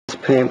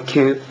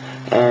Coop,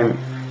 and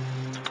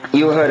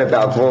you heard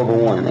about global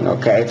warming,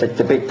 okay? It's like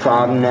the big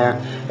problem now,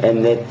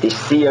 and that the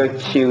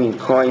CO2 and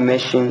car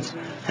emissions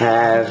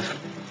have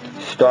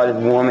started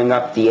warming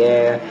up the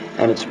air,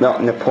 and it's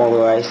melting the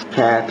polar ice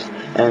caps,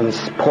 and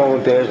polar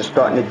bears are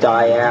starting to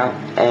die out,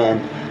 and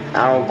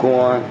Al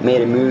Gore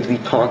made a movie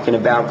talking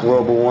about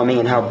global warming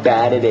and how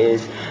bad it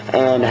is,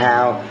 and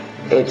how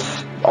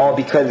it's all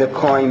because of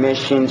car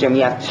emissions, and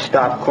we have to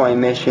stop car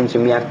emissions,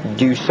 and we have to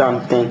do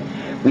something.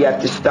 We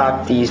have to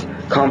stop these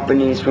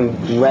companies from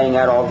letting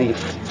out all the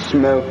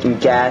smoke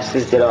and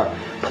gases that are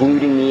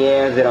polluting the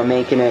air, that are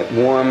making it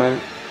warmer.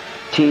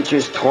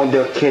 Teachers told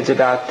their kids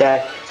about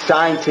that.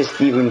 Scientists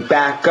even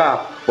back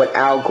up what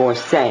Al Gore's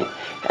saying.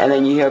 And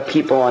then you hear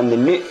people on the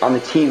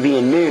TV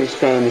and news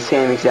saying the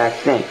same exact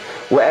thing.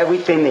 Well,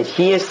 everything that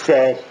he has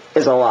said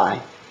is a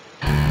lie.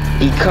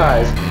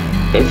 Because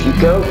if you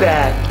go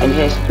back in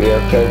history,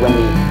 okay, when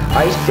the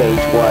Ice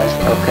Age was,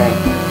 okay,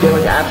 there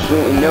was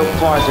absolutely no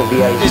cause of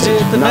the Ice Age. Is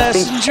it the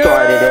Nothing messenger?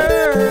 started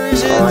it.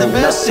 Is it the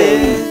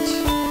message?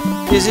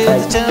 Is it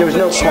the there was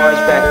no cars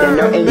back then,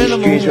 no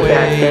industries were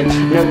back then,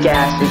 no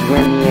gases were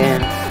in the air.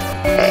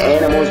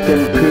 Animals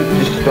didn't poop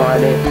to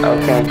start it,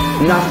 okay?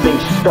 Nothing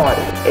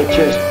started. It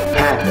just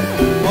happened,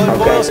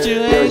 okay?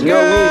 There was no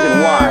reason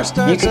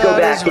why. You could go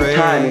back in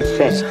time and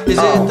say,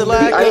 oh, the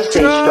Ice Age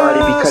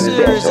started because of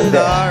this or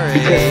that.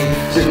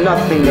 Because there's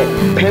nothing that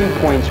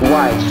pinpoints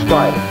why it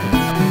started,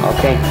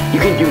 okay? You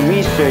can do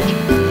research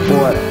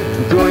for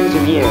billions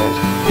of years,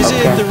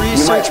 okay?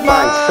 You might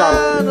find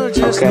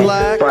something,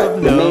 okay?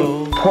 But the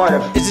main part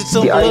of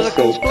the Ice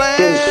Age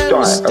didn't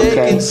start,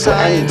 okay? For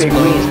any big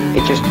reason.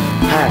 It just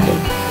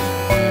happened.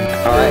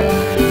 Alright?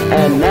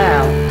 And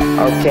now,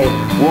 okay,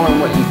 we're in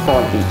what you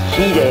call the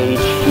heat age,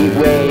 heat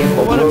wave,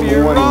 or global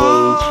warming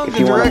age, if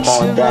you want to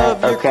call it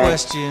that, okay?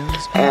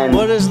 And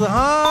all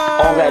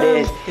that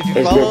is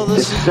that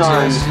the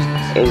sun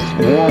is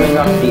warming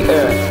up the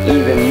earth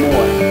even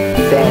more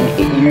than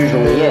it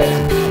usually is.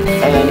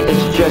 And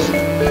it's just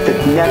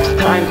the next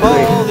time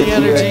period that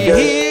the earth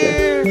goes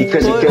through,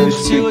 because it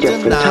goes through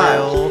different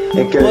times.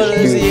 It goes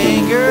through the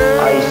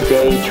Ice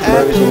Age,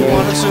 Frozen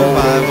Age, Stone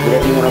Age,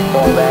 whatever you want to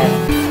call that.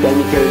 Then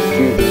it goes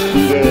through the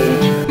Heat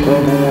Age,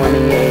 Global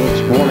Warming Age,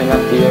 Warming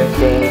Up the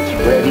Earth Age,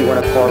 whatever you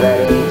want to call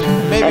that age.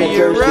 And it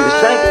goes through the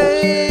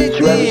cycles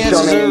through every so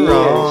many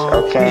years,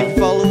 okay?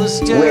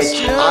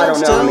 Which, I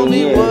don't know how many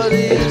years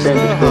it's been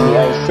between the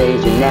Ice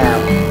Age and now,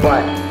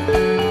 but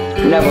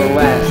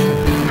nevertheless,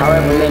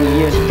 however many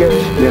years it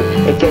goes through,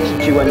 it gets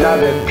to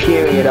another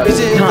period of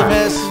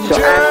time. So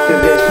after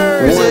this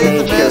warm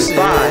age goes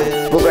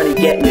by, we're going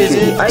to get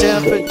into the Ice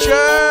Age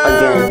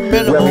again,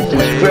 where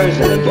everything's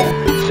frozen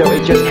again. So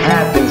it just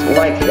happens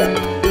like that,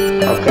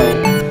 okay?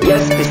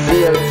 Yes, the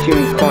CO2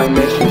 and car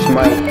emissions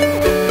might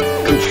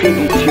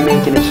contribute to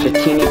making it just a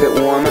teeny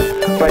bit warmer,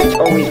 but it's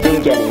always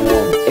been getting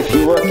warmer. If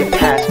you look at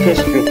past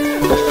history,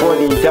 before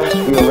the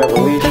Industrial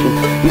Revolution,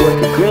 you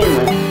look at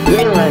Greenland,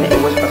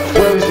 it was a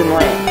frozen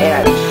land. It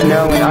had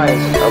snow and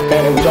ice,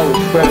 okay? It was always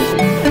frozen.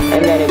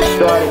 And then it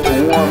started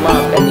to warm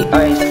up, and the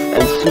ice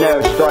and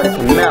snow started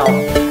to melt,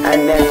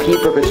 and then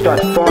people could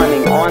start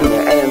farming on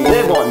there and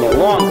live on there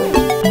longer.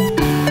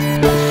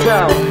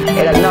 So,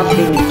 it had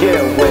nothing to do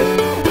with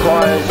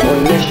cars or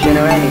emission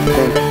or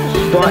anything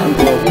starting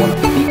global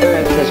warming. The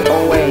earth has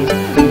always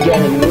been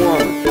getting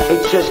warmer.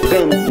 It's just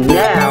been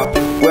now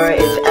where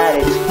it's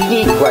at its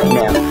peak right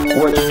now,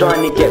 where it's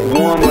starting to get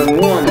warmer and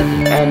warmer,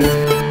 and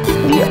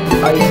the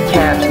ice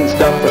caps and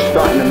stuff are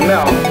starting to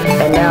melt,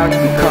 and now it's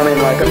becoming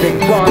like a big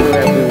bother,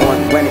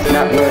 everyone, when it's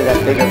not really that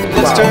big of a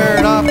problem. Let's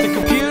turn off the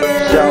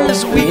computers,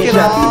 so we just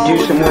have to do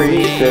some more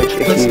research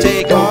if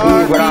you don't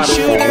believe what I'm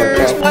saying,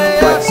 okay?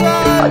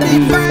 But the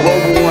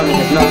global